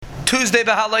Tuesday,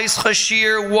 B'Halais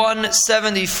Chashir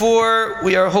 174.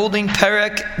 We are holding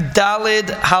Perek Dalid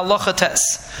Halacha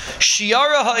Tes.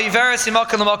 Shiara ha'iveres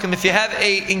imakan l'makan. If you have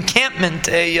a encampment,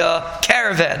 a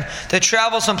caravan that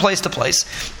travels from place to place,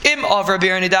 im avra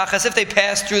b'ir nidachas, if they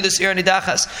pass through this ir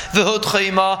nidachas, v'hud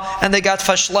chayma, and they got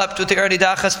fashlept with the ir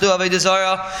nidachas, do avodah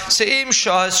zarah. Se'im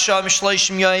shahas sham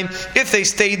shleishim yayim, if they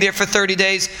stayed there for 30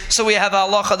 days. So we have a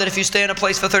halacha that if you stay in a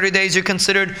place for 30 days, you're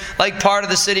considered like part of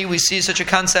the city. We see such a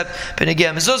concept. But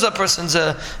again, mezuzah person's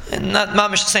not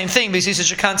mamish the same thing, but you see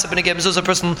such a concept. And again, mezuzah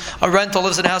person, a rental,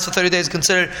 lives in a house for 30 days,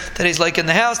 considered that he's like in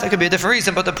the house. That could be a different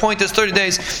reason, but the point is 30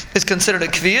 days is considered a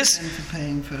kviyas. And for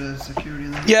paying for the security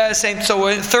there? Yeah, same.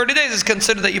 So 30 days is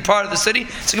considered that you're part of the city.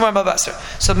 So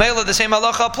Mela, the same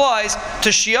halacha applies to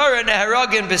shiara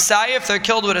neharagin b'sayif. They're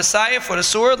killed with a sayif, with a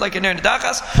sword, like in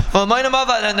Nidachas.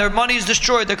 And their money is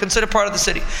destroyed. They're considered part of the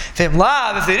city. If they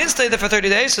didn't stay there for 30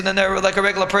 days, so then they're like a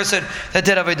regular person that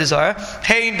did have a desire.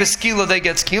 Hein b'skila, they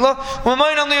get skila.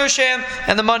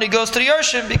 And the money goes to the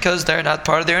Yershim because they're not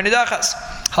part of their Nidachas.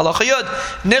 Halacha Yod.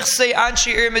 Nichsei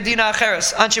anshi ir medina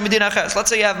acheres. Anshi medina acheres. Let's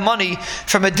say you have money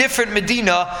from a different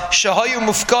medina, shahayu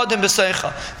mufkadim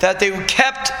b'seicha, that they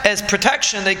kept as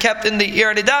protection, they kept in the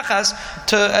ir nidachas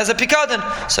as a pikadon.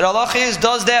 So the halacha is,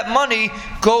 does that money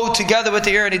go together with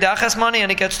the ir nidachas money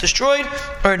and it gets destroyed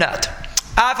or not?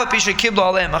 Even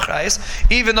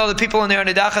though the people in the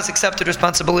Nidachas accepted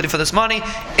responsibility for this money,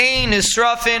 they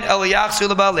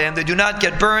do not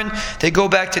get burned, they go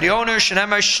back to the owner.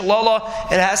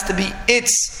 It has to be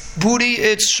its booty,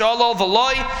 its shalal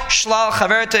v'loy shlal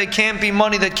chaverta. It can't be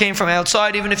money that came from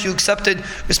outside, even if you accepted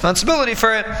responsibility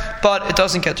for it, but it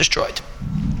doesn't get destroyed.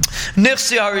 Let's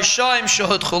say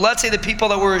the people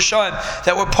that were Rishayim,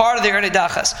 that were part of the Ir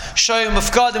Nidachas,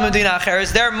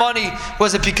 their money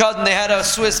was a pikadon. They had a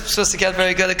Swiss account,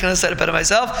 very good, I couldn't have said it better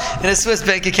myself, in a Swiss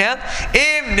bank account.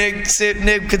 If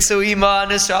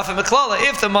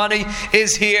the money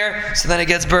is here, so then it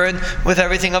gets burned with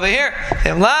everything over here.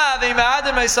 You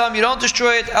don't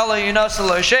destroy it.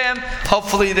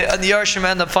 Hopefully the Yarshim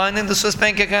end up finding the Swiss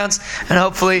bank accounts, and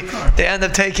hopefully they end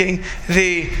up taking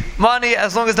the money,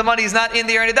 as long as the money is not in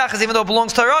the Ir Nidachas, even though it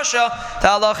belongs to Rasha, the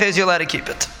halacha is you're allowed to keep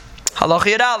it.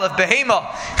 Halacha Yud Aleph, behema,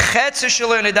 chetz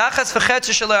shel Ir Nidachas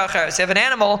v'chetz shel Ir Acheres. You have an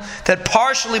animal that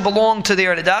partially belonged to the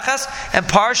Ir Nidachas and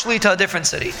partially to a different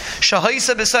city.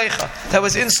 Shahaisa b'seicha, that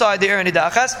was inside the Ir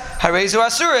Nidachas. Harezu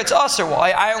asur, it's asur.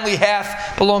 Why? I only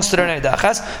half belongs to the Ir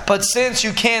Nidachas. But since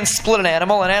you can't split an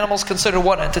animal's considered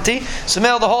one entity, so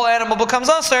mela the whole animal becomes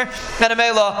asur, and a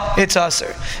mela it's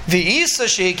asur. V'isa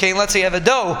sheikain, let's say you have a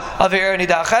doe of Ir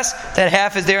Nidachas, that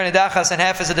half is the Ir Nidachas and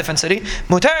half is a different city.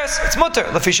 Muteres, it's muter.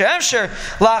 Lefisha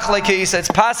it's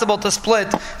possible to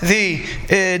split the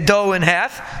dough in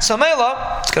half. So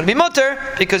Mela, it's going to be mutter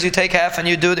because you take half and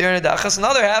you do the Ir Nidachas.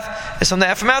 Another half is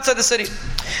from outside the city.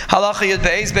 Halacha Yud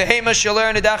Beis behema shel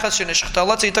Ir Nidachas shenishchata.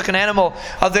 Let's say you took an animal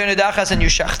of the Ir Nidachas and you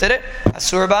shachted it.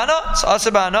 Asur ba'ana, it's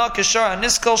asur ba'ana kashar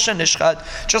aniskal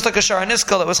shenishchad. Just like kashar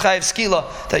aniskal that was chayiv skila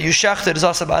that you shachted is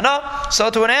asur ba'ana.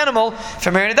 So to an animal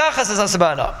from Ir Nidachas is asur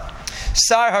ba'ana.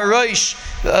 Sar haroish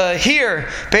here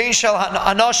bein shel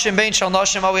anashim bein shel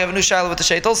nashim. We have a new shaila with the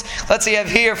shaitels. Let's say you have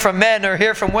here from men or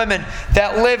here from women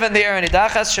that live in the Ir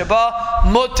Nidachas. Sheba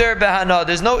muter behana.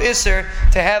 There's no iser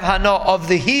to have hana of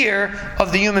the here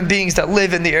of the human beings that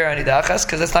live in the Ir Nidachas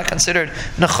because it's not considered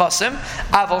nechasim.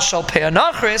 Aval shel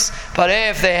pe'anachris. But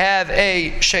if they have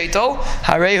a shaitel,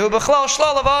 harehu bechlal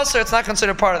shlal of aser. It's not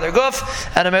considered part of their guf,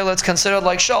 and a mela it's considered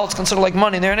like shal. It's considered like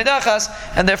money in the Ir Nidachas,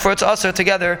 and therefore it's aser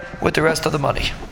together with the rest of the money.